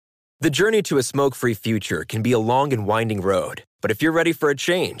The journey to a smoke-free future can be a long and winding road, but if you're ready for a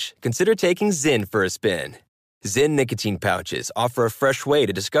change, consider taking Zyn for a spin. Zyn nicotine pouches offer a fresh way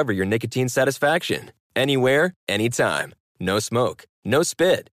to discover your nicotine satisfaction. Anywhere, anytime. No smoke, no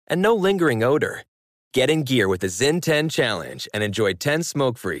spit, and no lingering odor. Get in gear with the Zyn 10 Challenge and enjoy 10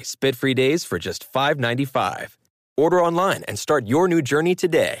 smoke-free, spit-free days for just $5.95. Order online and start your new journey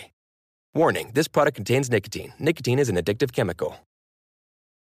today. Warning, this product contains nicotine. Nicotine is an addictive chemical.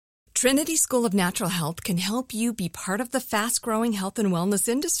 Trinity School of Natural Health can help you be part of the fast-growing health and wellness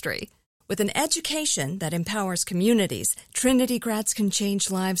industry. With an education that empowers communities, Trinity grads can change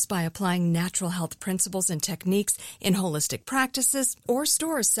lives by applying natural health principles and techniques in holistic practices or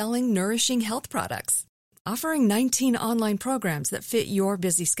stores selling nourishing health products. Offering 19 online programs that fit your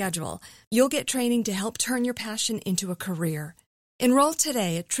busy schedule, you'll get training to help turn your passion into a career. Enroll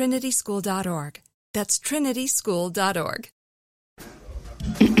today at trinityschool.org. That's trinityschool.org.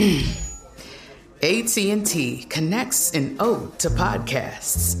 AT&T connects an ode to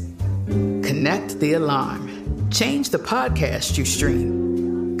podcasts. Connect the alarm. Change the podcast you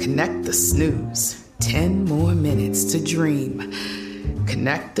stream. Connect the snooze. 10 more minutes to dream.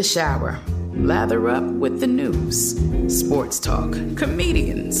 Connect the shower. Lather up with the news. Sports talk,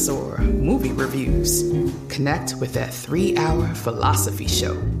 comedians, or movie reviews. Connect with that 3-hour philosophy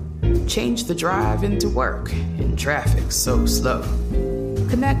show. Change the drive into work in traffic so slow.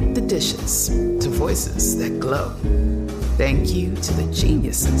 Connect the dishes to voices that glow. Thank you to the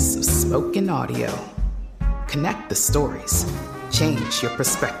geniuses of spoken audio. Connect the stories. Change your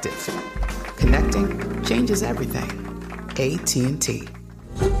perspective. Connecting changes everything. AT&T.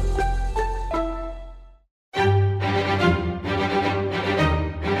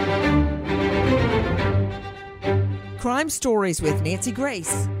 Crime Stories with Nancy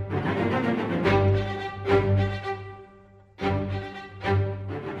Grace.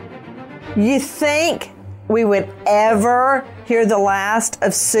 You think we would ever hear the last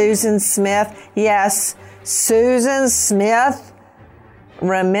of Susan Smith? Yes, Susan Smith.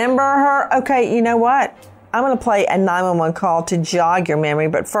 Remember her? Okay, you know what? I'm going to play a 911 call to jog your memory.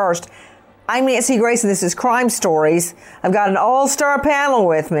 But first, I'm Nancy Grace, and this is Crime Stories. I've got an all-star panel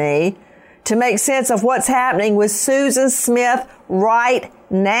with me to make sense of what's happening with Susan Smith right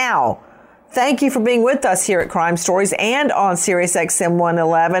now. Thank you for being with us here at Crime Stories and on Sirius XM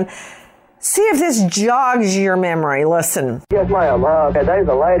 111. See if this jogs your memory. Listen. Yes, ma'am. There's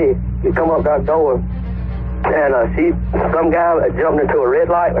a lady who come up that door, and some guy jumped into a red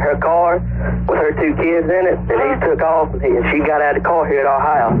light with her car with her 2 kids in it, and he took off, and she got out of the car here at our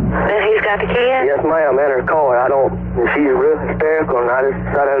house. And he's got the kids? Yes, ma'am, in her car. And she's real hysterical, and I just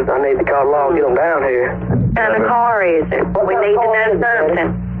decided I need to call the law and get them down here. And the car is it? We need to know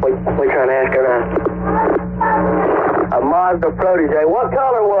something. We're trying to ask her now. A Mazda Protege. What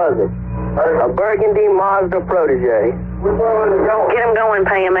color was it? A burgundy Mazda Protege. Get them going,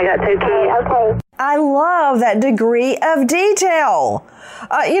 Pam. They got 2 kids. Okay. I love that degree of detail.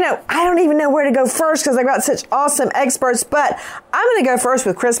 I don't even know where to go first because I've got such awesome experts, but I'm going to go first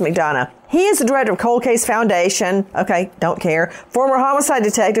with Chris McDonough. He is the director of Cold Case Foundation. Okay, don't care. Former homicide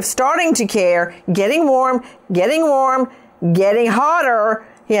detective, starting to care, getting warm, getting hotter.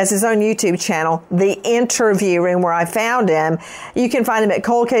 He has his own YouTube channel, The Interview Room, where I found him. You can find him at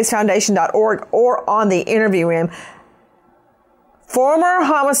coldcasefoundation.org or on The Interview Room. Former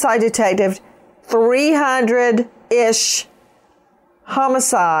homicide detective, 300-ish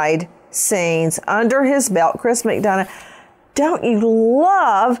homicide scenes under his belt. Chris McDonough, don't you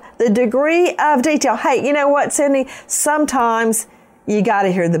love the degree of detail? Hey, you know what, Sydney? Sometimes you got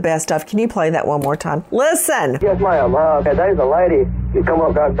to hear the best stuff. Can you play that one more time? Listen. Yes, ma'am. There's a lady who come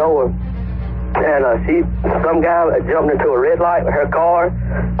up that door, and some guy jumped into a red light with her car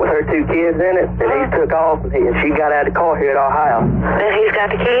with her 2 kids in it, and he took off, and she got out of the car here at our house. And he's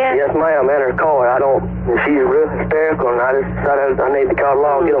got the kids? Yes, ma'am, in her car. And she's real hysterical, and I just decided I need to call the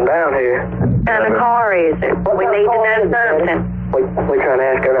law and get them down here. And the car is it? We need to know something. We're trying to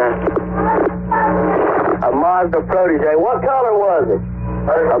ask her now. A Mazda Protege. What color was it?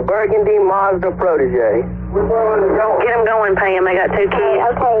 A burgundy Mazda Protege. Get them going, Pam. They got 2 kids.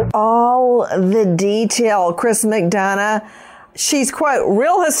 Okay. All the detail, Chris McDonough. She's, quote,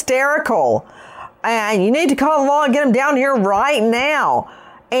 real hysterical. And you need to call the law and get them down here right now.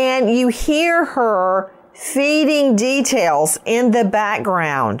 And you hear her feeding details in the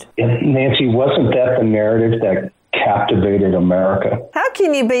background. Nancy, wasn't that the narrative that captivated America? How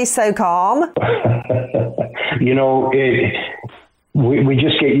can you be so calm? We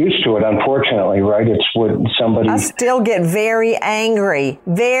just get used to it, unfortunately, right? It's what somebody... I still get very angry,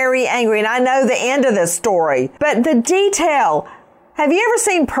 and I know the end of this story. But the detail, Have you ever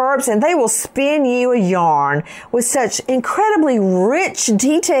seen perps and they will spin you a yarn with such incredibly rich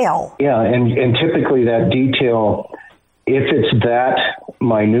detail? Yeah, and typically that detail, if it's that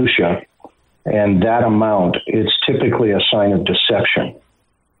minutia and that amount, it's typically a sign of deception.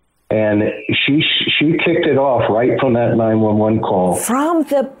 And she kicked it off right from that 911 call. From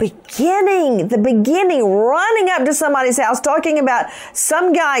the beginning, running up to somebody's house, talking about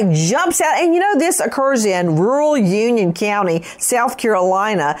some guy jumps out. And this occurs in rural Union County, South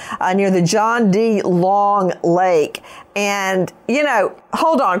Carolina, near the John D. Long Lake. And,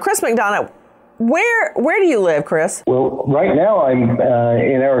 hold on, Chris McDonough, where do you live, Chris? Well, right now I'm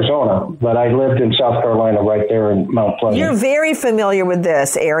in Arizona, but I lived in South Carolina right there in Mount Pleasant. You're very familiar with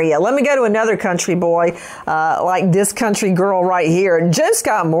this area. Let me go to another country boy, like this country girl right here. Joe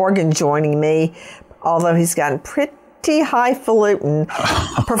Scott Morgan joining me, although he's gotten pretty highfalutin.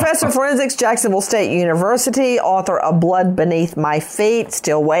 Professor of Forensics, Jacksonville State University, author of Blood Beneath My Feet,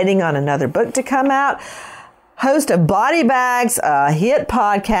 still waiting on another book to come out. Host of Body Bags, a hit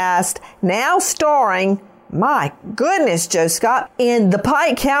podcast, now starring, my goodness, Joe Scott, in The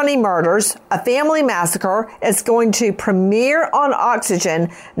Pike County Murders, a family massacre. It's going to premiere on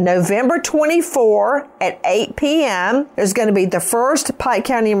Oxygen November 24 at 8 p.m. There's going to be the first Pike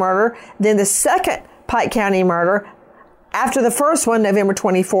County murder, then the second Pike County murder, after the first one, November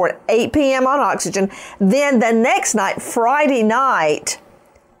 24 at 8 p.m. on Oxygen. Then the next night, Friday night,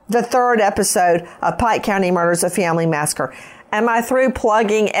 the third episode of Pike County Murders, a Family Massacre. Am I through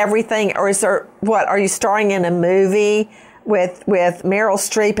plugging everything, or is there, are you starring in a movie with Meryl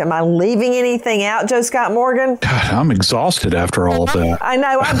Streep? Am I leaving anything out, Joe Scott Morgan? God, I'm exhausted after all of that. I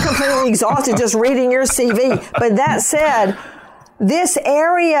know, I'm completely exhausted just reading your CV. But that said, this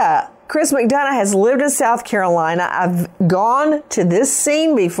area, Chris McDonough has lived in South Carolina. I've gone to this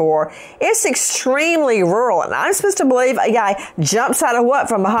scene before. It's extremely rural. And I'm supposed to believe a guy jumps out of what?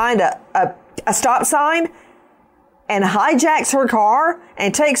 From behind a stop sign and hijacks her car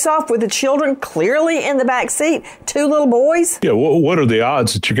and takes off with the children clearly in the back seat. 2 little boys. Yeah, what are the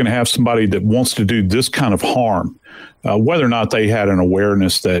odds that you're going to have somebody that wants to do this kind of harm, whether or not they had an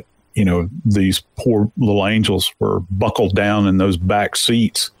awareness that, these poor little angels were buckled down in those back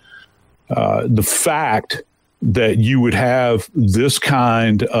seats? The fact that you would have this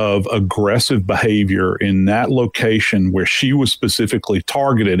kind of aggressive behavior in that location where she was specifically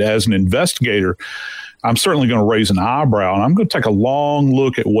targeted as an investigator, I'm certainly going to raise an eyebrow, and I'm going to take a long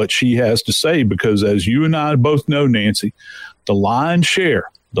look at what she has to say, because as you and I both know, Nancy, the lion's share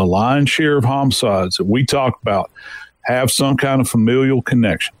of homicides that we talk about have some kind of familial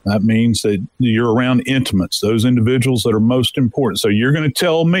connection. That means that you're around intimates, those individuals that are most important. So you're going to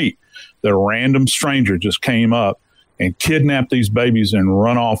tell me that a random stranger just came up and kidnapped these babies and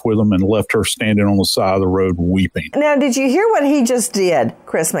run off with them and left her standing on the side of the road weeping. Now, did you hear what he just did,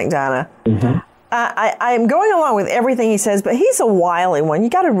 Chris McDonough? Mm-hmm. I am going along with everything he says, but he's a wily one. You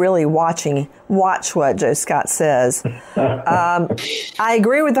got to really watch what Joe Scott says. I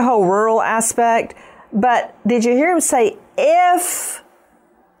agree with the whole rural aspect, but did you hear him say, if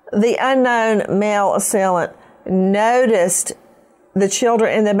the unknown male assailant noticed the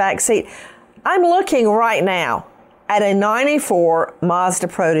children in the back seat? I'm looking right now at a 94 Mazda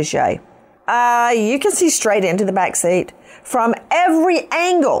Protege. You can see straight into the back seat from every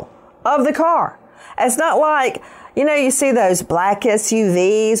angle of the car. It's not like, you see those black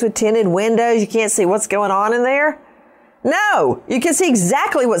SUVs with tinted windows. You can't see what's going on in there. No, you can see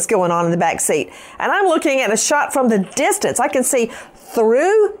exactly what's going on in the back seat. And I'm looking at a shot from the distance. I can see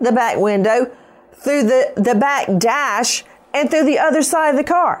through the back window, through the back dash, and through the other side of the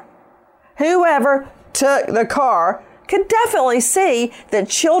car. Whoever took the car could definitely see that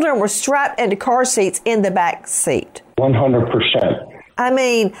children were strapped into car seats in the back seat. 100%. I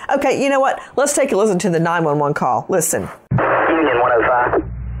mean, okay, you know what? Let's take a listen to the 911 call. Listen. Union 105.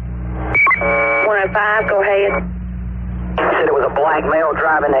 105, go ahead. Said it was a black male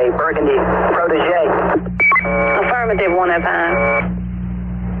driving a burgundy Protege. Affirmative, 105.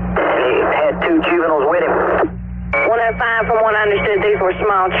 And he had 2 juveniles with him. 105, from what I understood, these were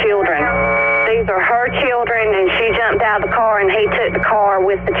small children. These are her children, and she jumped out of the car, and he took the car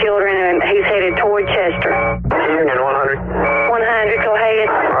with the children, and he's headed toward Chester. Union 100. 100, go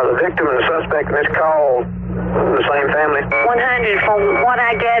ahead. Are the victim and the suspect in this call the same family? 100, from what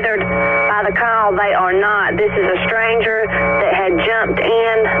I gathered by the call, they are not. This is a stranger that had jumped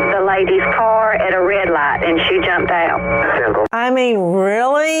in the lady's car at a red light, and she jumped out. Simple. I mean,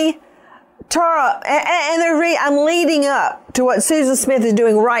 really? Tara, and I'm leading up to what Susan Smith is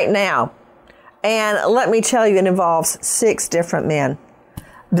doing right now. And let me tell you, it involves 6 different men.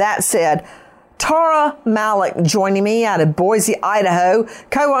 That said, Tara Malik joining me out of Boise, Idaho.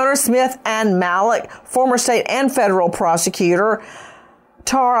 Co-owner Smith and Malik, former state and federal prosecutor.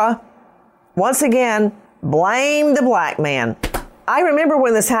 Tara, once again, blame the black man. I remember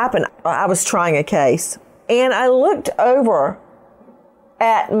when this happened, I was trying a case, and I looked over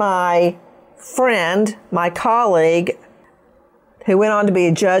at my friend, my colleague, who went on to be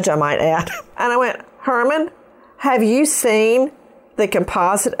a judge, I might add, and I went, Herman, have you seen the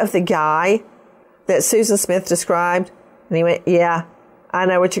composite of the guy that Susan Smith described? And he went, yeah, I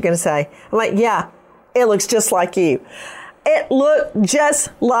know what you're going to say. I'm like, yeah, it looks just like you. It looked just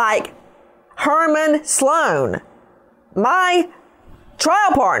like Herman Sloan, my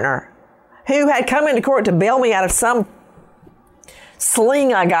trial partner, who had come into court to bail me out of some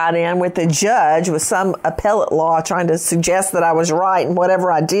sling I got in with the judge with some appellate law trying to suggest that I was right in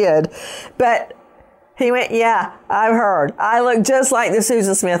whatever I did. But he went, yeah, I've heard. I look just like the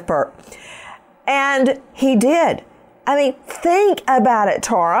Susan Smith perp. And he did. I mean, think about it,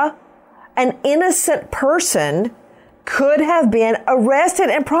 Tara. An innocent person could have been arrested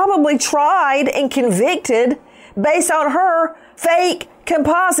and probably tried and convicted based on her fake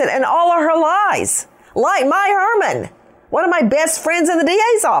composite and all of her lies. Like my Herman, one of my best friends in the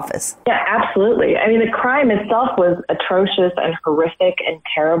DA's office. Yeah, absolutely. I mean, the crime itself was atrocious and horrific and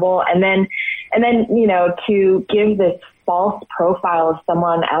terrible. And then, you know, to give this false profile of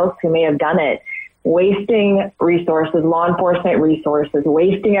someone else who may have done it, wasting resources, law enforcement resources,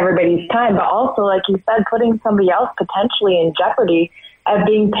 wasting everybody's time, but also, like you said, putting somebody else potentially in jeopardy of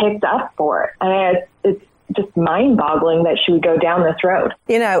being picked up for it. I mean, it's just mind-boggling that she would go down this road.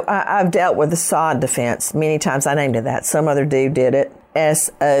 You know, I've dealt with the SOD defense many times. I named it that. Some other dude did it.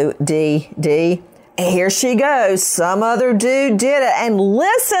 SODD. Here she goes. Some other dude did it. And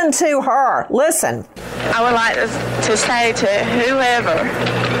listen to her. Listen. I would like to say to whoever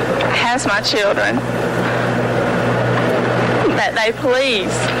has my children that they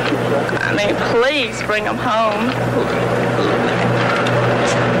please bring them home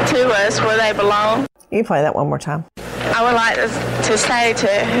to us where they belong. You play that one more time. I would like to say to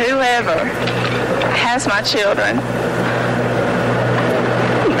whoever has my children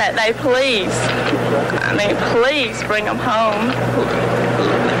that they please bring them home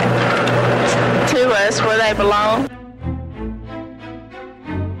to us where they belong.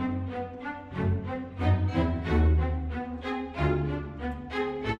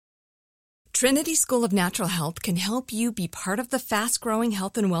 Trinity School of Natural Health can help you be part of the fast-growing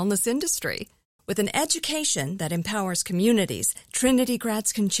health and wellness industry. With an education that empowers communities, Trinity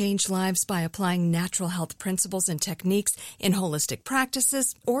grads can change lives by applying natural health principles and techniques in holistic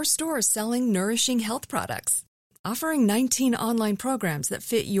practices or stores selling nourishing health products. Offering 19 online programs that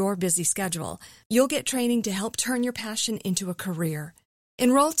fit your busy schedule, you'll get training to help turn your passion into a career.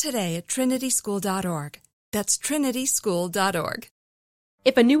 Enroll today at trinityschool.org. That's trinityschool.org.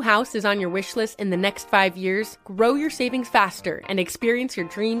 If a new house is on your wish list in the next 5 years, grow your savings faster and experience your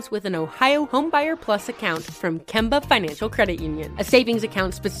dreams with an Ohio Homebuyer Plus account from Kemba Financial Credit Union. A savings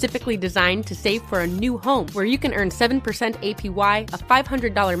account specifically designed to save for a new home where you can earn 7% APY, a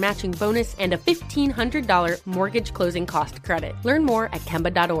 $500 matching bonus, and a $1,500 mortgage closing cost credit. Learn more at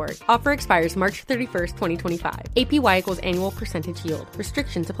Kemba.org. Offer expires March 31st, 2025. APY equals annual percentage yield.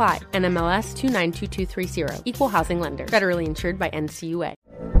 Restrictions apply. NMLS 292230. Equal housing lender. Federally insured by NCUA.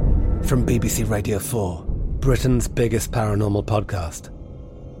 From BBC Radio 4, Britain's biggest paranormal podcast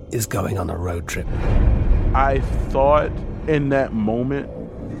is going on a road trip. I thought in that moment,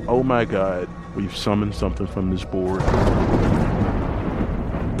 oh my God, we've summoned something from this board.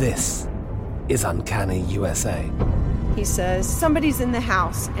 This is Uncanny USA. He says, somebody's in the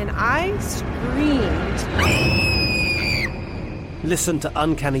house, and I screamed. Listen to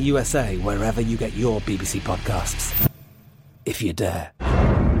Uncanny USA wherever you get your BBC podcasts, if you dare.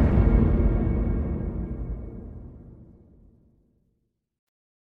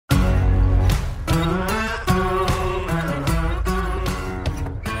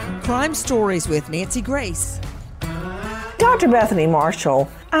 Crime Stories with Nancy Grace. Dr. Bethany Marshall,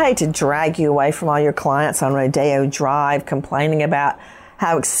 I hate to drag you away from all your clients on Rodeo Drive complaining about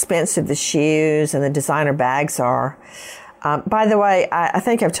how expensive the shoes and the designer bags are. By the way, I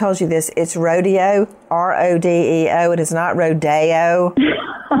think I've told you this. It's Rodeo, R-O-D-E-O. It is not Rodeo.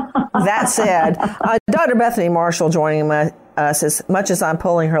 That said, Dr. Bethany Marshall joining us, as much as I'm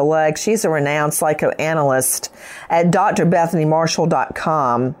pulling her leg, she's a renowned psychoanalyst at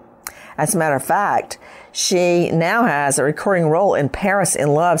drbethanymarshall.com. As a matter of fact, she now has a recurring role in Paris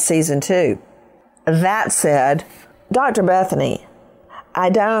in Love Season 2. That said, Dr. Bethany,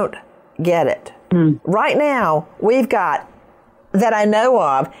 I don't get it. Right now, we've got, that I know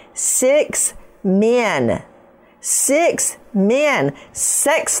of, 6 men. 6 men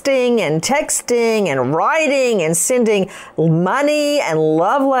sexting and texting and writing and sending money and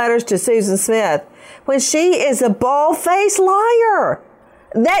love letters to Susan Smith when she is a bald-faced liar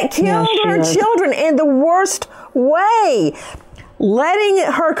that killed her children in the worst way. Letting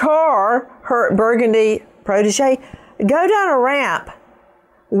her car, her burgundy protege, go down a ramp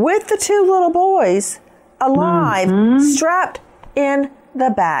with the 2 little boys alive, strapped in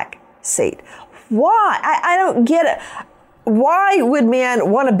the back seat. Why? I don't get it. Why would men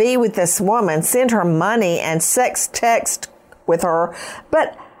want to be with this woman, send her money and sex text with her?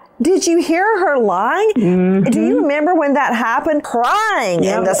 But did you hear her lying? Mm-hmm. Do you remember when that happened? Crying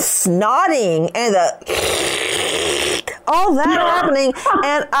and the snotting and the all that happening.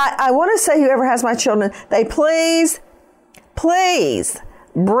 And I want to say, whoever has my children, they please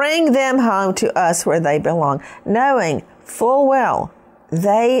bring them home to us where they belong, knowing full well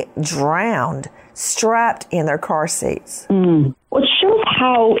they drowned strapped in their car seats. Well, it shows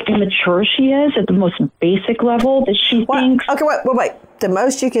how immature she is at the most basic level, that she thinks... Okay, wait. The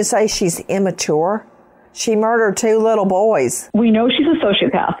most you can say she's immature? She murdered 2 little boys. We know she's a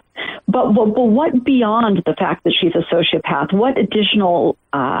sociopath. But what beyond the fact that she's a sociopath? What additional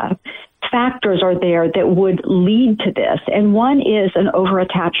factors are there that would lead to this? And one is an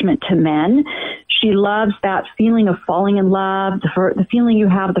over-attachment to men. She loves that feeling of falling in love, the feeling you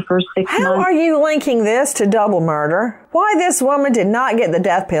have the first 6 months. How are you linking this to double murder? Why this woman did not get the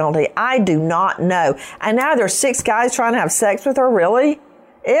death penalty, I do not know. And now there's 6 guys trying to have sex with her, really?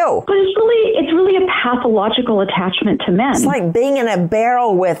 Ew. But it's really a pathological attachment to men. It's like being in a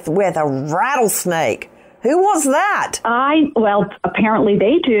barrel with a rattlesnake. Who wants that? Well, apparently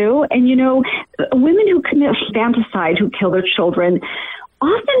they do. And, women who commit infanticide, who kill their children,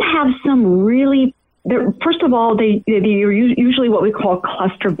 often have some really... First of all, they're usually what we call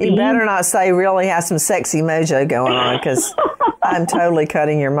cluster B. You better not say really has some sexy mojo going on, because I'm totally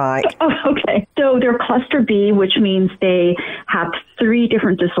cutting your mic. Oh, okay. So they're cluster B, which means they have 3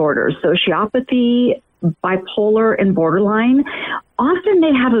 different disorders: sociopathy, bipolar, and borderline. Often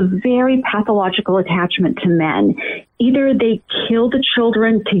they have a very pathological attachment to men. Either they kill the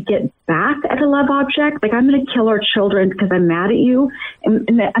children to get back at a love object, like I'm going to kill our children because I'm mad at you. And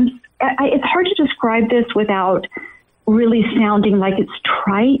it's hard to describe this without really sounding like it's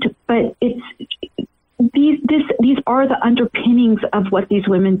trite, but these are the underpinnings of what these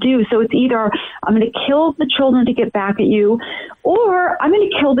women do. So it's either I'm going to kill the children to get back at you, or I'm going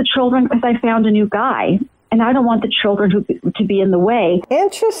to kill the children because I found a new guy. And I don't want the children to be in the way.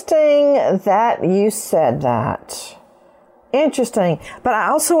 Interesting that you said that. Interesting. But I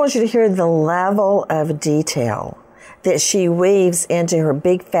also want you to hear the level of detail that she weaves into her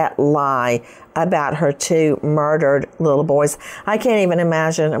big fat lie about her 2 murdered little boys. I can't even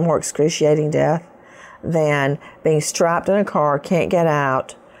imagine a more excruciating death than being strapped in a car, can't get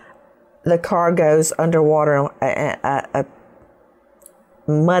out. The car goes underwater, a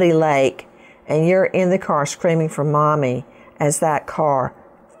muddy lake, and you're in the car screaming for mommy as that car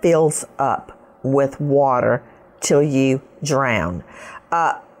fills up with water till you drown.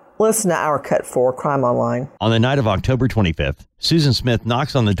 Listen to our Cut 4, Crime Online. On the night of October 25th, Susan Smith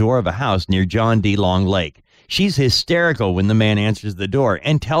knocks on the door of a house near John D. Long Lake. She's hysterical when the man answers the door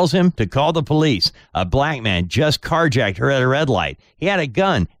and tells him to call the police. A black man just carjacked her at a red light. He had a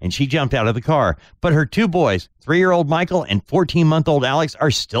gun, and she jumped out of the car. But her 2 boys, 3-year-old Michael and 14-month-old Alex,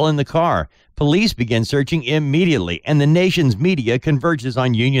 are still in the car. Police begin searching immediately, and the nation's media converges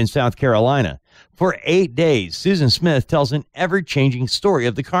on Union, South Carolina. For 8 days, Susan Smith tells an ever-changing story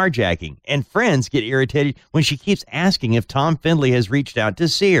of the carjacking, and friends get irritated when she keeps asking if Tom Findlay has reached out to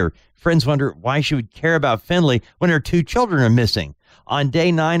see her. Friends wonder why she would care about Findlay when her 2 children are missing. On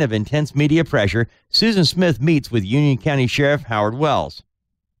day 9 of intense media pressure, Susan Smith meets with Union County Sheriff Howard Wells,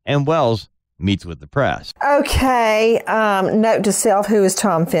 and Wells meets with the press. Okay, note to self, who is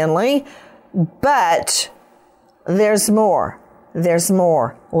Tom Findlay? But there's more. There's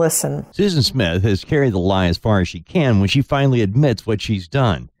more. Listen. Susan Smith has carried the lie as far as she can when she finally admits what she's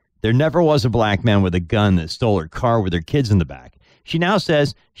done. There never was a black man with a gun that stole her car with her kids in the back. She now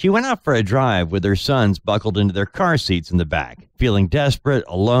says she went out for a drive with her sons buckled into their car seats in the back. Feeling desperate,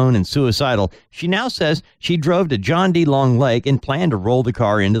 alone, and suicidal, she now says she drove to John D. Long Lake and planned to roll the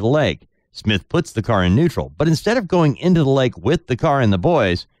car into the lake. Smith puts the car in neutral, but instead of going into the lake with the car and the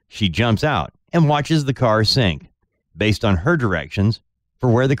boys, she jumps out and watches the car sink. Based on her directions for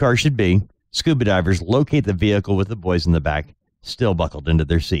where the car should be, scuba divers locate the vehicle with the boys in the back, still buckled into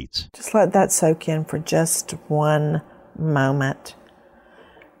their seats. Just let that soak in for just one moment.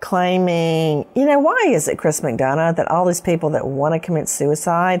 claiming, why is it, Chris McDonough, that all these people that want to commit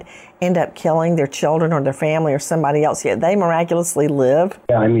suicide end up killing their children or their family or somebody else, yet they miraculously live?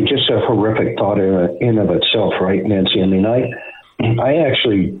 Yeah, I mean, just a horrific thought in of itself, right, Nancy? I mean, I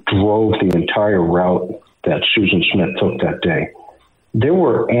actually drove the entire route that Susan Smith took that day. There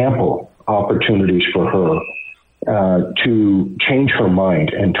were ample opportunities for her to change her mind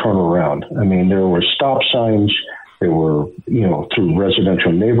and turn around. I mean, there were stop signs, there were, through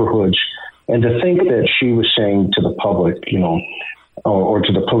residential neighborhoods. And to think that she was saying to the public, or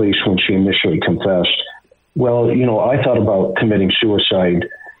to the police when she initially confessed, well, I thought about committing suicide,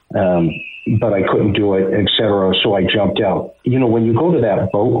 but I couldn't do it, et cetera, so I jumped out. When you go to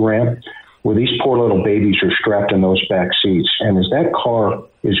that boat ramp where these poor little babies are strapped in those back seats, and as that car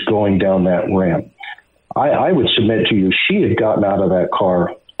is going down that ramp, I would submit to you, she had gotten out of that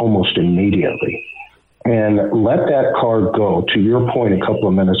car almost immediately and let that car go, to your point a couple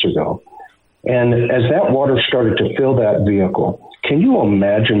of minutes ago. And as that water started to fill that vehicle, can you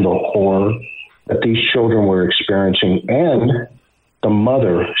imagine the horror that these children were experiencing and the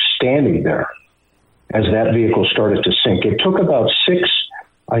mother standing there as that vehicle started to sink? It took about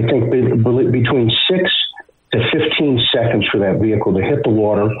between 6 to 15 seconds for that vehicle to hit the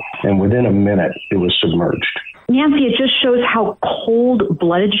water, and within a minute, it was submerged. Nancy, it just shows how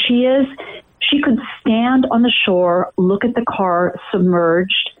cold-blooded she is. She could stand on the shore, look at the car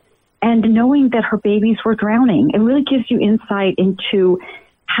submerged, and knowing that her babies were drowning. It really gives you insight into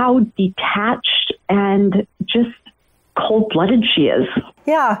how detached and just cold-blooded she is.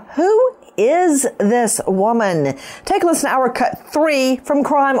 Yeah, who is this woman? Take a listen to our cut 3 from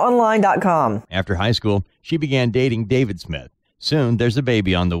crimeonline.com. After high school, she began dating David Smith. Soon, there's a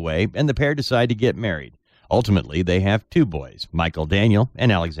baby on the way, and the pair decide to get married. Ultimately, they have 2 boys, Michael Daniel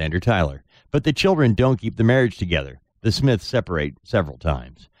and Alexander Tyler. But the children don't keep the marriage together. The Smiths separate several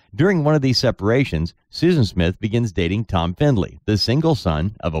times. During one of these separations, Susan Smith begins dating Tom Findley, the single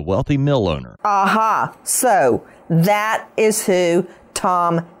son of a wealthy mill owner. Aha. So that is who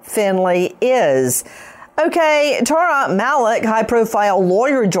Tom Findley is. Okay, Tara Malik, high-profile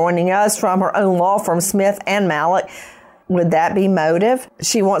lawyer, joining us from her own law firm, Smith and Malik. Would that be motive?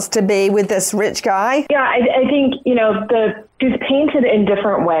 She wants to be with this rich guy? Yeah, I think, she's painted in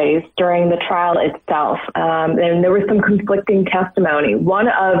different ways during the trial itself. And there was some conflicting testimony. One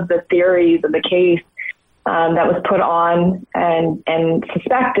of the theories of the case that was put on and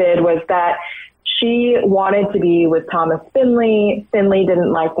suspected was that she wanted to be with Thomas Findley. Findley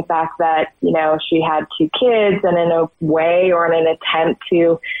didn't like the fact that, she had 2 kids, and in a way or in an attempt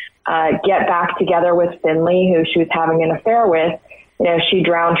to get back together with Findley, who she was having an affair with, she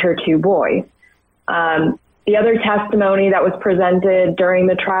drowned her 2 boys. The other testimony that was presented during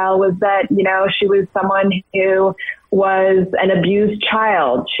the trial was that, she was someone who was an abused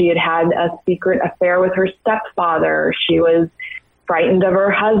child. She had had a secret affair with her stepfather. She was frightened of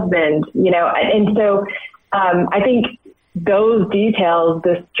her husband, and so I think those details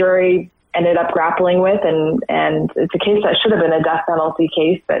this jury ended up grappling with, and it's a case that should have been a death penalty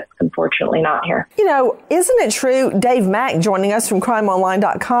case, but unfortunately not here. Isn't it true, Dave Mack joining us from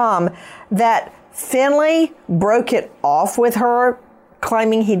crimeonline.com, that Findley broke it off with her,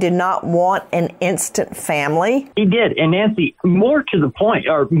 claiming he did not want an instant family? He did. And Nancy, more to the point,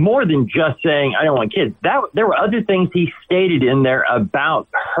 or more than just saying, I don't want kids, there were other things he stated in there about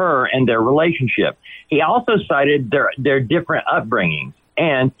her and their relationship. He also cited their different upbringings,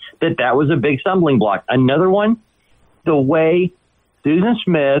 and that was a big stumbling block. Another one, the way Susan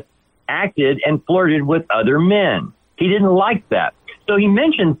Smith acted and flirted with other men. He didn't like that. So he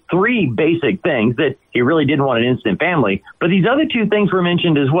mentioned 3 basic things, that he really didn't want an instant family, but these other 2 things were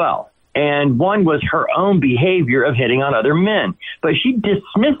mentioned as well. And one was her own behavior of hitting on other men. But she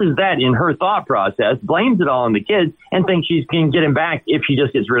dismisses that in her thought process, blames it all on the kids, and thinks she can get him back if she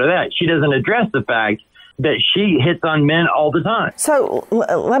just gets rid of that. She doesn't address the fact that she hits on men all the time. So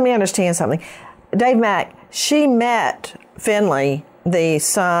let me understand something. Dave Mack, she met Findley, the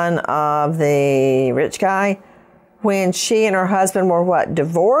son of the rich guy, when she and her husband were what?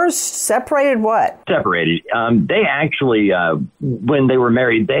 Divorced? Separated? What? Separated. They actually, when they were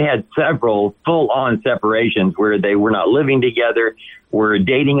married, they had several full-on separations where they were not living together, were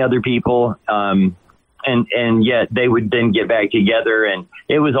dating other people, and yet they would then get back together. And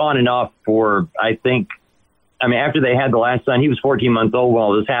it was on and off for, after they had the last son, he was 14 months old when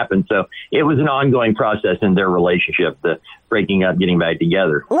all this happened. So it was an ongoing process in their relationship, the breaking up, getting back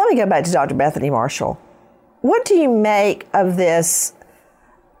together. Let me go back to Dr. Bethany Marshall. What do you make of this?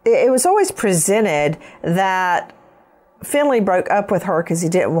 It was always presented that Finley broke up with her because he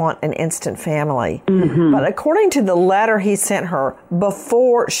didn't want an instant family. But according to the letter he sent her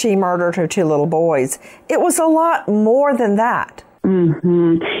before she murdered her 2 little boys, it was a lot more than that.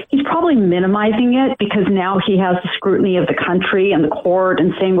 He's probably minimizing it because now he has the scrutiny of the country and the court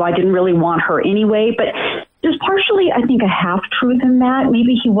and saying, well, I didn't really want her anyway. But there's partially, I think, a half-truth in that.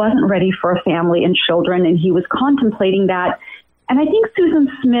 Maybe he wasn't ready for a family and children, and he was contemplating that. And I think Susan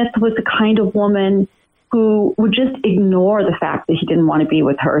Smith was the kind of woman who would just ignore the fact that he didn't want to be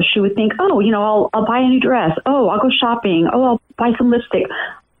with her. She would think, oh, I'll buy a new dress. Oh, I'll go shopping. Oh, I'll buy some lipstick.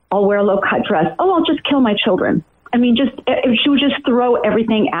 I'll wear a low-cut dress. Oh, I'll just kill my children. I mean, she would just throw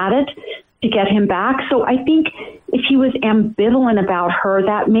everything at it to get him back. So I think if he was ambivalent about her,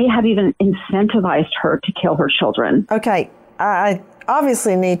 that may have even incentivized her to kill her children. Okay, I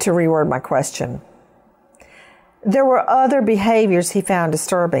obviously need to reword my question. There were other behaviors he found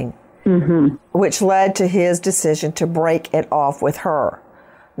disturbing, which led to his decision to break it off with her.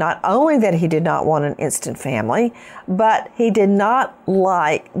 Not only that he did not want an instant family, but he did not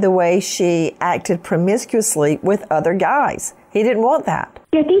like the way she acted promiscuously with other guys. He didn't want that.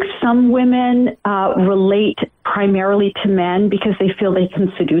 I think some women relate primarily to men because they feel they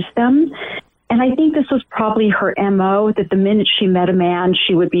can seduce them. And I think this was probably her MO, that the minute she met a man,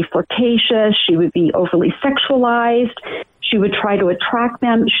 she would be flirtatious, she would be overly sexualized, she would try to attract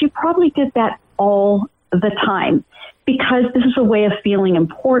them. She probably did that all the time, because this is a way of feeling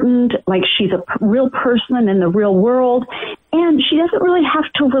important, like she's a real person in the real world, and she doesn't really have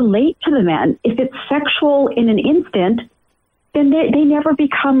to relate to the men. If it's sexual in an instant, then they never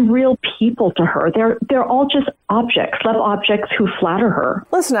become real people to her. They're all just objects, love objects who flatter her.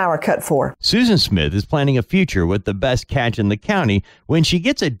 Listen to our cut 4. Susan Smith is planning a future with the best catch in the county when she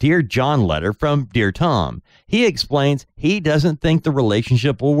gets a Dear John letter from Dear Tom. He explains he doesn't think the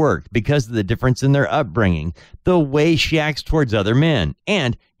relationship will work because of the difference in their upbringing, the way she acts towards other men,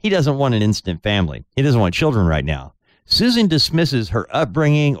 and he doesn't want an instant family. He doesn't want children right now. Susan dismisses her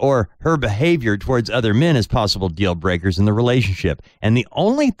upbringing or her behavior towards other men as possible deal breakers in the relationship. And the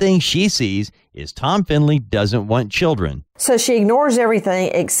only thing she sees is Tom Finley doesn't want children. So she ignores everything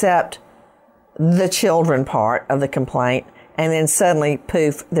except the children part of the complaint. And then suddenly,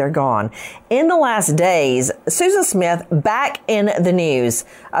 poof, they're gone. In the last days, Susan Smith back in the news,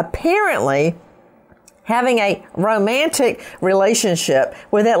 apparently having a romantic relationship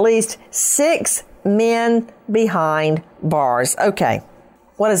with at least 6 men behind bars. Okay,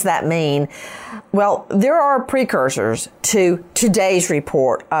 what does that mean? Well, there are precursors to today's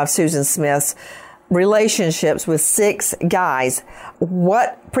report of Susan Smith's relationships with 6 guys.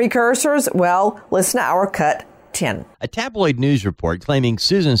 What precursors? Well, listen to our cut 10. A tabloid news report claiming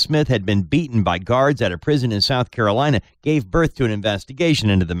Susan Smith had been beaten by guards at a prison in South Carolina gave birth to an investigation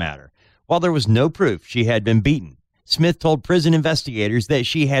into the matter. While there was no proof she had been beaten, Smith told prison investigators that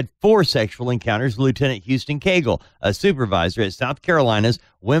she had 4 sexual encounters with Lieutenant Houston Cagle, a supervisor at South Carolina's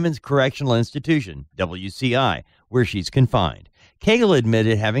Women's Correctional Institution, WCI, where she's confined. Cagle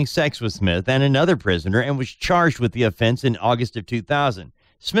admitted having sex with Smith and another prisoner and was charged with the offense in August of 2000.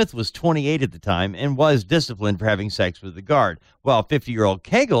 Smith was 28 at the time and was disciplined for having sex with the guard, while 50-year-old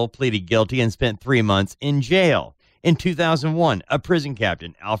Cagle pleaded guilty and spent 3 months in jail. In 2001, a prison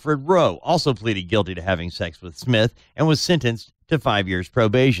captain, Alfred Rowe, also pleaded guilty to having sex with Smith and was sentenced to 5 years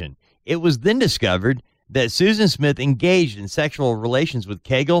probation. It was then discovered that Susan Smith engaged in sexual relations with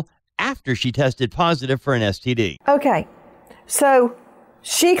Cagle after she tested positive for an STD. Okay, so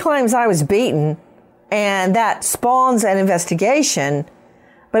she claims I was beaten, and that spawns an investigation,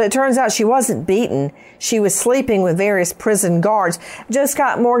 but it turns out she wasn't beaten. She was sleeping with various prison guards. Joe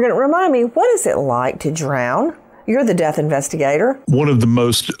Scott Morgan, remind me, what is it like to drown? You're the death investigator. One of the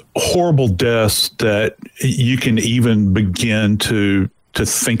most horrible deaths that you can even begin to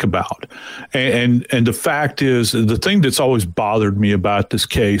think about. And the fact is, the thing that's always bothered me about this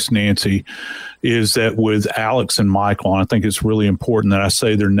case, Nancy, is that with Alex and Michael, and I think it's really important that I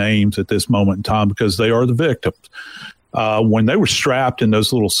say their names at this moment in time because they are the victims. When they were strapped in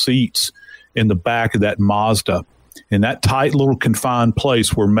those little seats in the back of that Mazda, in that tight little confined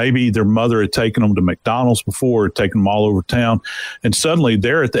place where maybe their mother had taken them to McDonald's before, had taken them all over town, and suddenly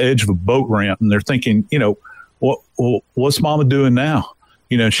they're at the edge of a boat ramp and they're thinking, what's Mama doing now?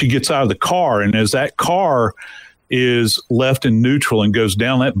 She gets out of the car, and as that car is left in neutral and goes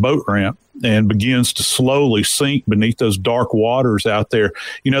down that boat ramp and begins to slowly sink beneath those dark waters out there,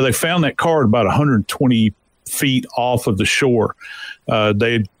 they found that car at about 120 feet off of the shore.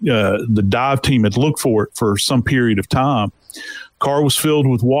 The dive team had looked for it for some period of time. Car was filled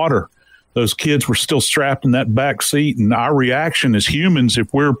with water. Those kids were still strapped in that back seat. And our reaction as humans,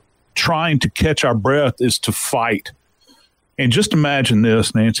 if we're trying to catch our breath, is to fight. And just imagine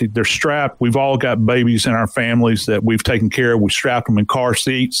this, Nancy. They're strapped. We've all got babies in our families that we've taken care of. We strapped them in car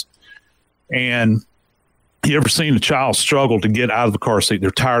seats. And you ever seen a child struggle to get out of the car seat?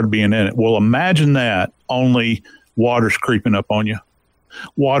 They're tired of being in it. Well, imagine that, only water's creeping up on you.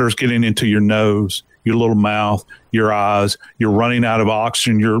 Water's getting into your nose, your little mouth, your eyes. You're running out of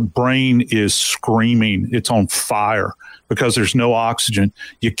oxygen. Your brain is screaming. It's on fire because there's no oxygen.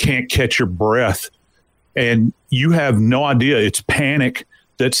 You can't catch your breath. And you have no idea. It's panic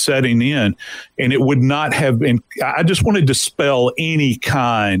that's setting in. And it would not have been. I just want to dispel any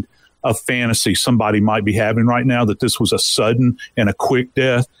kind of fantasy somebody might be having right now that this was a sudden and a quick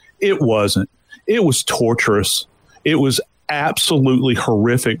death. It wasn't. It was torturous. It was absolutely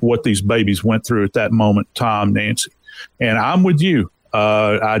horrific what these babies went through at that moment in time, Nancy. And I'm with you.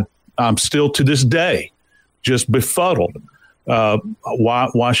 I'm still to this day just befuddled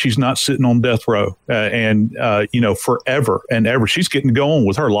why she's not sitting on death row and forever and ever. She's getting going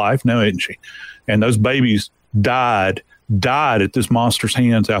with her life now, isn't she? And those babies died at this monster's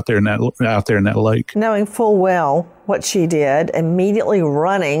hands out there in that lake. Knowing full well what she did, immediately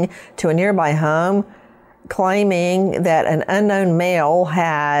running to a nearby home, claiming that an unknown male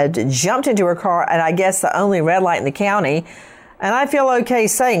had jumped into her car at, I guess, the only red light in the county. And I feel okay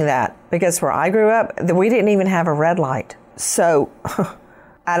saying that because where I grew up, we didn't even have a red light. So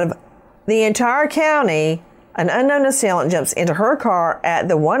out of the entire county, an unknown assailant jumps into her car at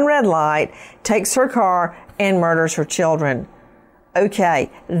the one red light, takes her car, and murders her children. Okay,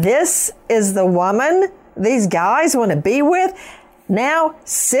 this is the woman these guys want to be with. Now,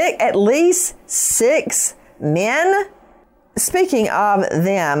 at least 6 men. Speaking of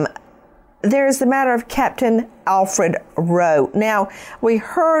them, there's the matter of Captain Alfred Rowe. Now, we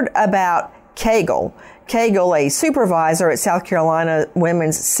heard about Cagle, a supervisor at South Carolina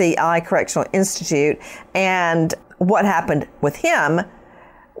Women's CI Correctional Institute, and what happened with him.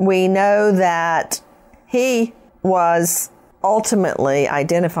 We know that he was ultimately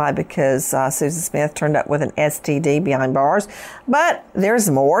identified because Susan Smith turned up with an STD behind bars. But there's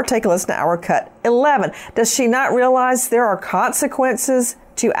more. Take a listen to our cut 11. Does she not realize there are consequences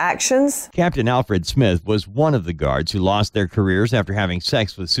to actions? Captain Alfred Smith was one of the guards who lost their careers after having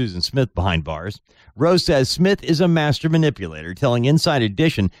sex with Susan Smith behind bars. Rose says Smith is a master manipulator, telling Inside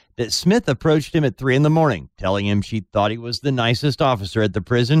Edition that Smith approached him at 3 a.m, telling him she thought he was the nicest officer at the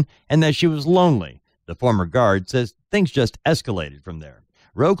prison and that she was lonely. The former guard says things just escalated from there.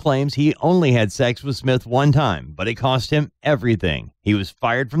 Rowe claims he only had sex with Smith one time, but it cost him everything. He was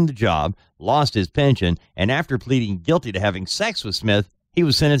fired from the job, lost his pension, and after pleading guilty to having sex with Smith, he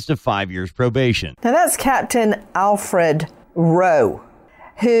was sentenced to 5 years probation. Now that's Captain Alfred Rowe,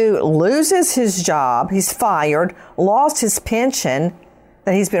 who loses his job. He's fired, lost his pension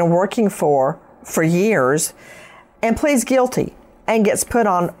that he's been working for years, and pleads guilty and gets put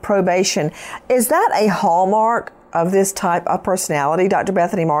on probation. Is that a hallmark of this type of personality, Dr.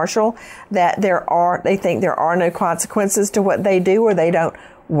 Bethany Marshall, that they think there are no consequences to what they do, or they don't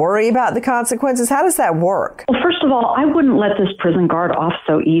worry about the consequences? How does that work? Well, first of all, I wouldn't let this prison guard off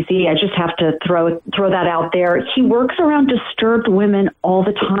so easy. I just have to throw that out there. He works around disturbed women all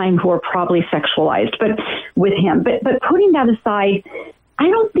the time who are probably sexualized, but with him. But putting that aside, I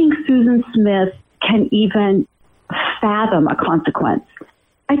don't think Susan Smith can even fathom a consequence.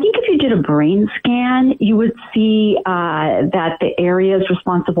 I think if you did a brain scan, you would see that the areas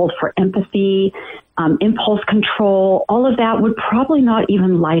responsible for empathy, impulse control, all of that would probably not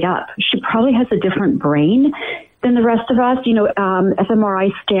even light up. She probably has a different brain than the rest of us.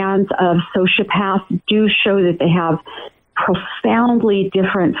 fMRI scans of sociopaths do show that they have profoundly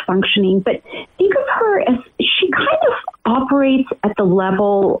different functioning. But think of her as she kind of operates at the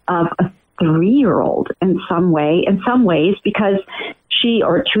level of a 3-year-old in some ways, because she,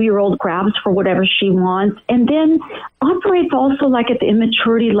 or a 2-year-old, grabs for whatever she wants, and then operates also like at the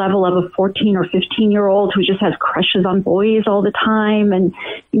immaturity level of a 14 or 15-year-old who just has crushes on boys all the time, and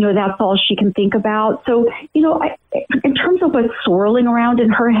that's all she can think about. So in terms of what's swirling around in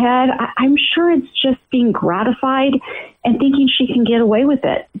her head, I'm sure it's just being gratified and thinking she can get away with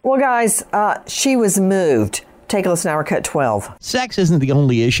it. Well, guys, she was moved. Take a listen to our cut 12. Sex isn't the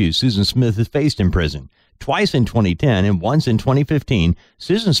only issue Susan Smith has faced in prison. Twice in 2010 and once in 2015,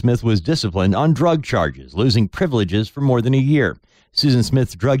 Susan Smith was disciplined on drug charges, losing privileges for more than a year. Susan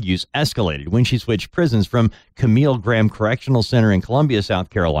Smith's drug use escalated when she switched prisons from Camille Graham Correctional Center in Columbia, South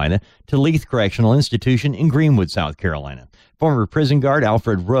Carolina, to Leith Correctional Institution in Greenwood, South Carolina. Former prison guard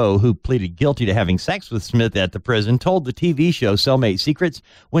Alfred Rowe, who pleaded guilty to having sex with Smith at the prison, told the TV show Cellmate Secrets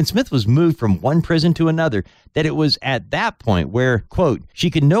when Smith was moved from one prison to another that it was at that point where, quote,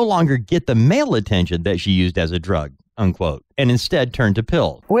 she could no longer get the male attention that she used as a drug. unquote, and instead turned to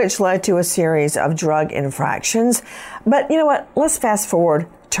pills. Which led to a series of drug infractions. But you know what? Let's fast forward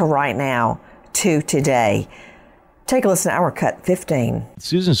to right now, to today. Take a listen to our cut 15.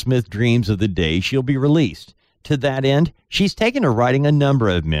 Susan Smith dreams of the day she'll be released. To that end, she's taken to writing a number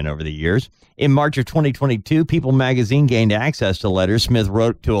of men over the years. In March of 2022, People magazine gained access to letters Smith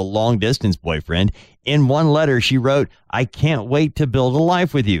wrote to a long-distance boyfriend. In one letter, she wrote, "I can't wait to build a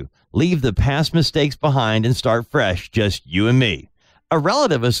life with you. Leave the past mistakes behind and start fresh, just you and me." A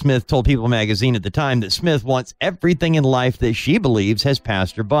relative of Smith told People magazine at the time that Smith wants everything in life that she believes has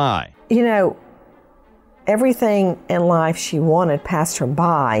passed her by. You know, everything in life she wanted passed her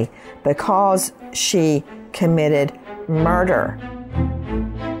by because she committed murder.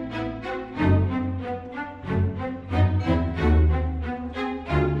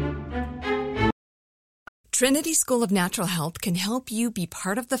 Trinity School of Natural Health can help you be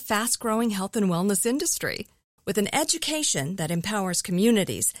part of the fast-growing health and wellness industry. With an education that empowers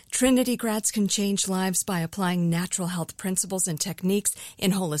communities, Trinity grads can change lives by applying natural health principles and techniques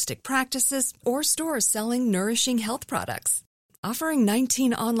in holistic practices or stores selling nourishing health products. Offering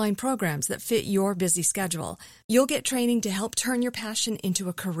 19 online programs that fit your busy schedule, you'll get training to help turn your passion into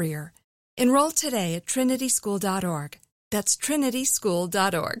a career. Enroll today at trinityschool.org. That's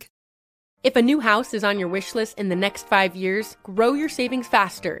trinityschool.org. If a new house is on your wish list in the next 5 years, grow your savings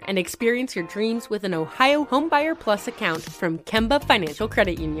faster and experience your dreams with an Ohio Homebuyer Plus account from Kemba Financial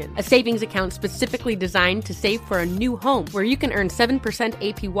Credit Union. A savings account specifically designed to save for a new home where you can earn 7%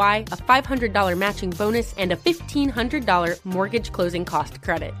 APY, a $500 matching bonus, and a $1,500 mortgage closing cost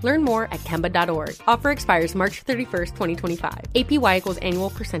credit. Learn more at Kemba.org. Offer expires March 31st, 2025. APY equals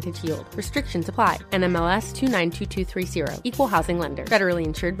annual percentage yield. Restrictions apply. NMLS 292230. Equal housing lender. Federally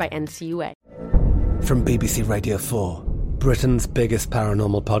insured by NCUA. From BBC Radio 4, Britain's biggest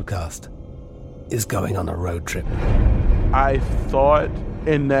paranormal podcast is going on a road trip. I thought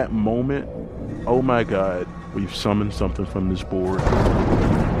in that moment, oh my God, we've summoned something from this board.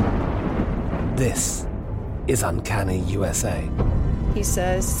 This is Uncanny USA. He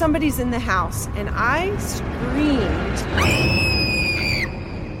says, somebody's in the house, and I screamed.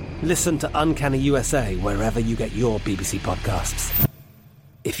 Listen to Uncanny USA wherever you get your BBC podcasts,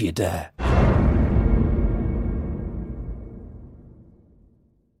 if you dare.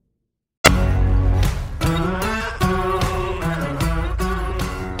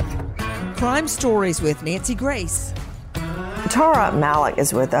 Crime Stories with Nancy Grace. Tara Malik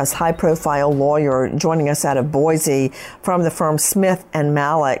is with us, high-profile lawyer, joining us out of Boise from the firm Smith &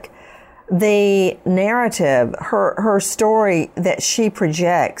 Malik. The narrative, her story that she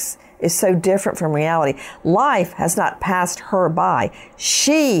projects is so different from reality. Life has not passed her by.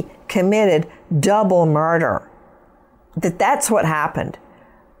 She committed double murder. That's what happened.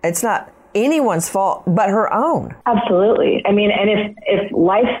 It's not anyone's fault but her own. Absolutely. I mean, and if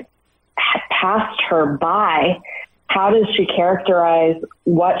life passed her by, how does she characterize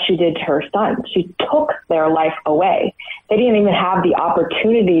what she did to her son? She took their life away. They didn't even have the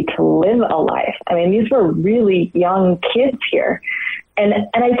opportunity to live a life. I mean, these were really young kids here. And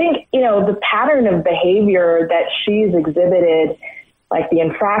I think, you know, the pattern of behavior that she's exhibited, like the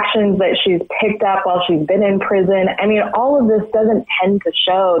infractions that she's picked up while she's been in prison, I mean, all of this doesn't tend to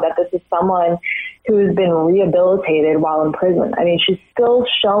show that this is someone who has been rehabilitated while in prison. I mean, she's still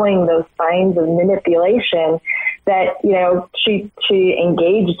showing those signs of manipulation that, you know, she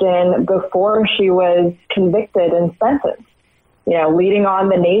engaged in before she was convicted and sentenced. You know, leading on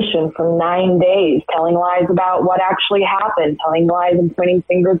the nation for 9 days, telling lies about what actually happened, telling lies and pointing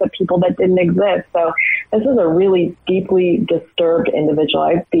fingers at people that didn't exist. So this is a really deeply disturbed individual.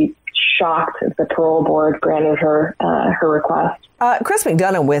 I'd be shocked if the parole board granted her her request. Chris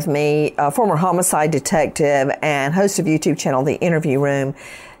McDonough with me, a former homicide detective and host of YouTube channel The Interview Room,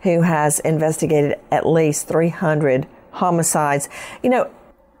 who has investigated at least 300 homicides. You know,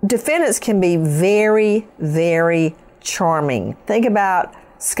 defendants can be very, very charming. Think about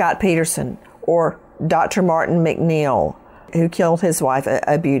Scott Peterson or Dr. Martin McNeil, who killed his wife,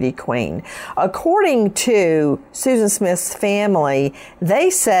 a beauty queen. According to Susan Smith's family, they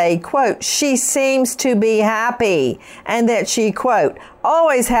say, quote, she seems to be happy, and that she, quote,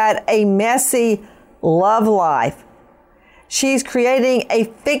 always had a messy love life. She's creating a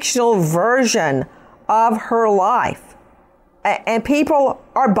fictional version of her life, and people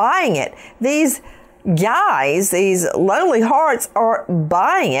are buying it. These guys, these lonely hearts, are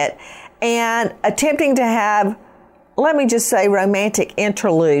buying it and attempting to have, let me just say, romantic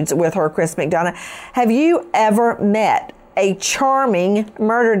interludes with her, Chris McDonough. Have you ever met a charming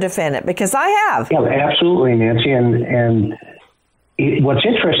murder defendant? Because I have. Yeah, absolutely, Nancy. And what's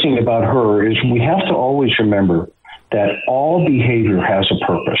interesting about her is we have to always remember that all behavior has a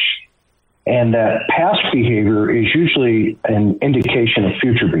purpose, and that past behavior is usually an indication of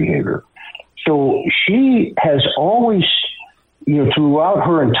future behavior. So she has always, throughout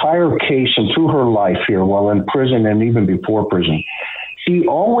her entire case and through her life here while in prison and even before prison, she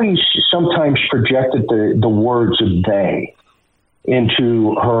always sometimes projected the words of they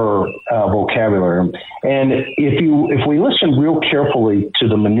into her vocabulary. And if we listen real carefully to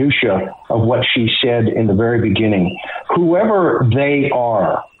the minutia of what she said in the very beginning, whoever they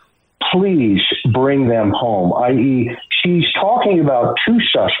are, please bring them home, i.e., she's talking about two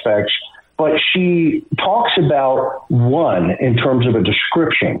suspects, but she talks about one in terms of a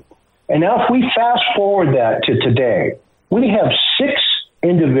description. And now if we fast forward that to today, we have 6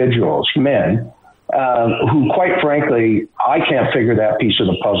 individuals, men, who, quite frankly, I can't figure that piece of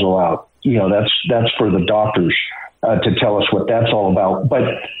the puzzle out. That's for the doctors to tell us what that's all about. But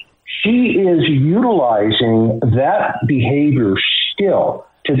she is utilizing that behavior still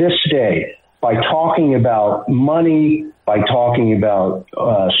to this day by talking about money, by talking about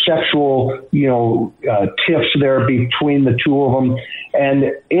sexual, tiffs there between the two of them.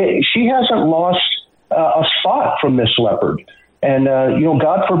 And she hasn't lost a spot from this leopard. And,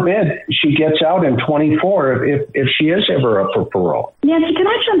 God forbid she gets out in 24 if she is ever up for parole. Nancy, can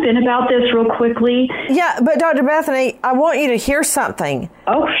I jump in about this real quickly? Yeah, but Dr. Bethany, I want you to hear something.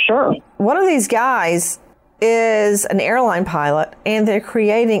 Oh, sure. One of these guys is an airline pilot, and they're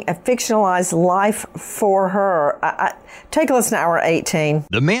creating a fictionalized life for her. Take a listen to hour 18.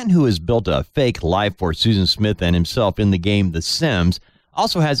 The man who has built a fake life for Susan Smith and himself in the game The Sims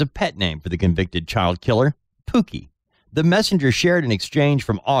also has a pet name for the convicted child killer, Pookie. The messenger shared an exchange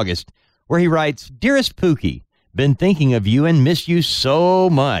from August where he writes, "Dearest Pookie, been thinking of you and miss you so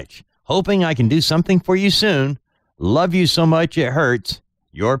much. Hoping I can do something for you soon. Love you so much it hurts.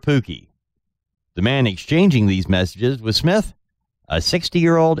 Your Pookie." The man exchanging these messages was Smith, a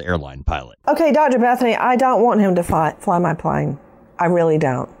 60-year-old airline pilot. Okay, Dr. Bethany, I don't want him to fly my plane. I really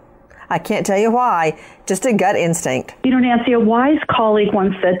don't. I can't tell you why, just a gut instinct. Nancy, a wise colleague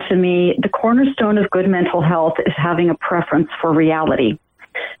once said to me, the cornerstone of good mental health is having a preference for reality,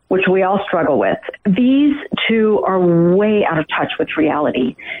 which we all struggle with. These two are way out of touch with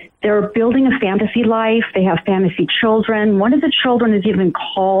reality. They're building a fantasy life. They have fantasy children. One of the children is even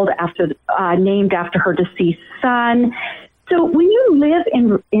named after her deceased son. So when you live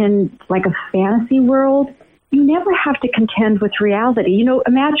in like a fantasy world, you never have to contend with reality.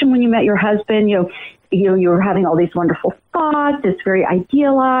 Imagine when you met your husband, you were having all these wonderful thoughts. It's very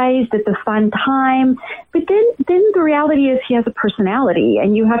idealized. It's a fun time. But then the reality is he has a personality,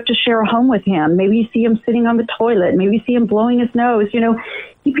 and you have to share a home with him. Maybe you see him sitting on the toilet. Maybe you see him blowing his nose.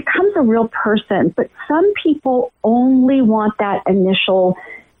 He becomes a real person. But some people only want that initial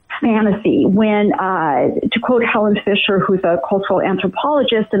fantasy. When, to quote Helen Fisher, who's a cultural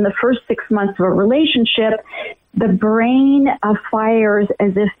anthropologist, in the first 6 months of a relationship, the brain fires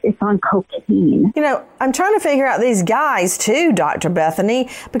as if it's on cocaine. I'm trying to figure out these guys too, Dr. Bethany,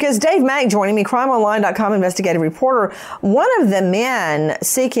 because Dave Mack joining me, crimeonline.com investigative reporter, one of the men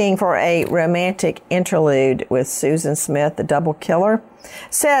seeking for a romantic interlude with Susan Smith, the double killer,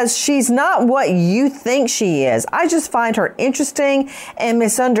 says she's not what you think she is. I just find her interesting and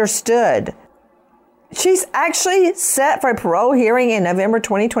misunderstood. She's actually set for a parole hearing in November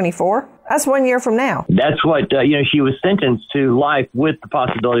 2024. That's 1 year from now. That's what, she was sentenced to life with the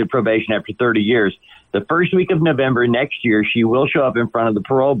possibility of probation after 30 years. The first week of November next year, she will show up in front of the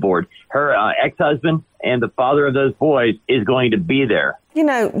parole board. Her ex-husband and the father of those boys is going to be there.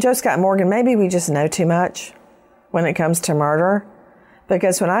 Joe Scott Morgan, maybe we just know too much when it comes to murder.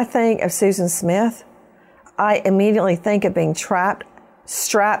 Because when I think of Susan Smith, I immediately think of being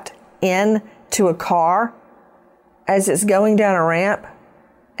strapped in to a car as it's going down a ramp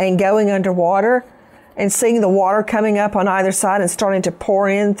and going underwater and seeing the water coming up on either side and starting to pour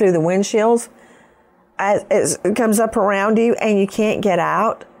in through the windshields as it comes up around you and you can't get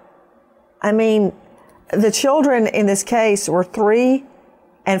out. I mean, the children in this case were 3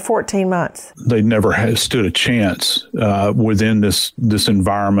 and 14 months. They never had stood a chance within this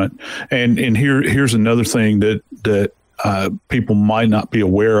environment. And here's another thing that people might not be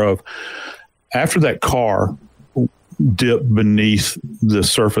aware of. After that car dipped beneath the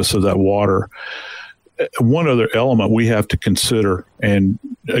surface of that water, one other element we have to consider, and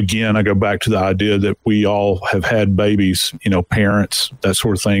again, I go back to the idea that we all have had babies, parents, that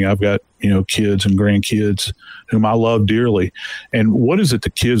sort of thing. I've got, kids and grandkids whom I love dearly. And what is it the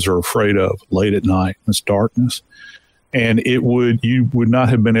kids are afraid of late at night? It's darkness. And you would not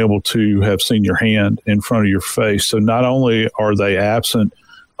have been able to have seen your hand in front of your face. So not only are they absent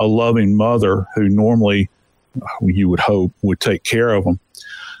a loving mother who normally you would hope, would take care of them.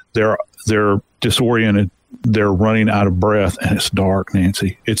 They're disoriented. They're running out of breath, and it's dark,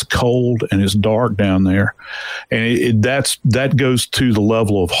 Nancy. It's cold and it's dark down there, and that goes to the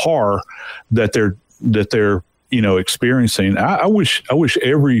level of horror that they're experiencing. I wish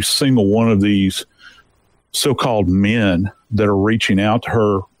every single one of these so-called men that are reaching out to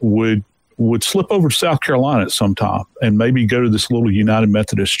her would slip over to South Carolina at some time and maybe go to this little United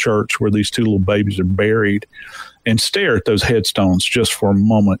Methodist church where these two little babies are buried and stare at those headstones just for a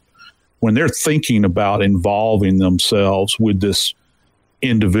moment when they're thinking about involving themselves with this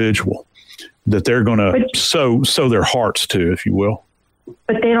individual that they're going to sow their hearts to, if you will.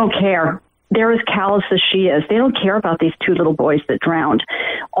 But they don't care. They're as callous as she is. They don't care about these two little boys that drowned.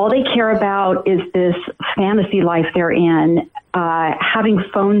 All they care about is this fantasy life they're in, having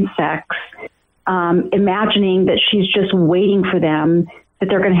phone sex, imagining that she's just waiting for them, that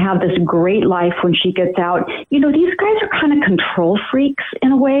they're going to have this great life when she gets out. These guys are kind of control freaks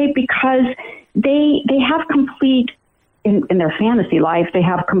in a way, because they have complete, in their fantasy life, they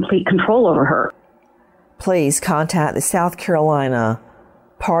have complete control over her. Please contact the South Carolina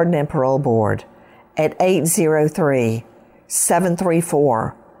Pardon and Parole Board at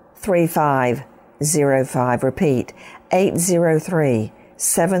 803-734-3505. Repeat,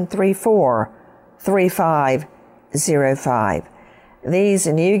 803-734-3505. These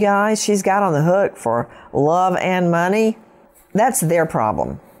new guys she's got on the hook for love and money, that's their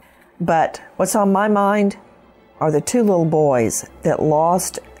problem. But what's on my mind are the two little boys that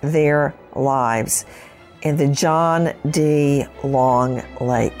lost their lives in the John D. Long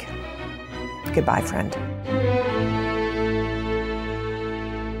Lake. Goodbye, friend.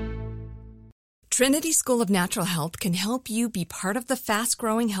 Trinity School of Natural Health can help you be part of the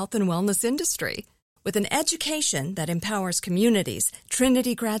fast-growing health and wellness industry. With an education that empowers communities,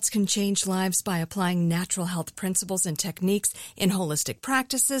 Trinity grads can change lives by applying natural health principles and techniques in holistic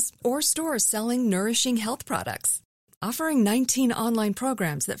practices or stores selling nourishing health products. Offering 19 online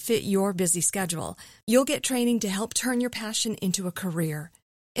programs that fit your busy schedule, you'll get training to help turn your passion into a career.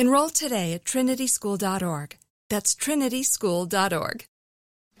 Enroll today at trinityschool.org. That's trinityschool.org.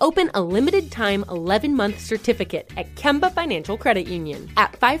 Open a limited-time 11-month certificate at Kemba Financial Credit Union.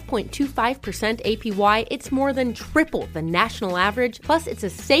 At 5.25% APY, it's more than triple the national average, plus it's a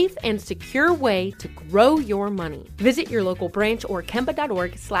safe and secure way to grow your money. Visit your local branch or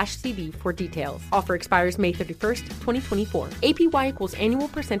kemba.org/cb for details. Offer expires May 31st, 2024. APY equals annual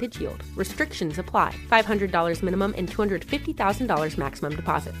percentage yield. Restrictions apply. $500 minimum and $250,000 maximum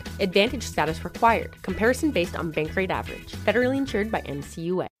deposit. Advantage status required. Comparison based on bank rate average. Federally insured by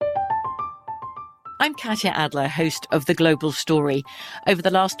NCUA. I'm Katya Adler, host of The Global Story. Over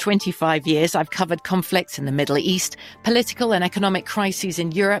the last 25 years, I've covered conflicts in the Middle East, political and economic crises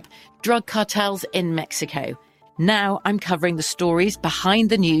in Europe, drug cartels in Mexico. Now I'm covering the stories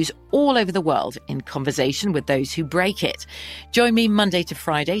behind the news all over the world in conversation with those who break it. Join me Monday to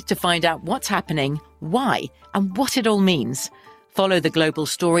Friday to find out what's happening, why, and what it all means. Follow The Global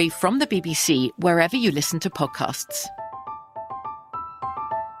Story from the BBC wherever you listen to podcasts.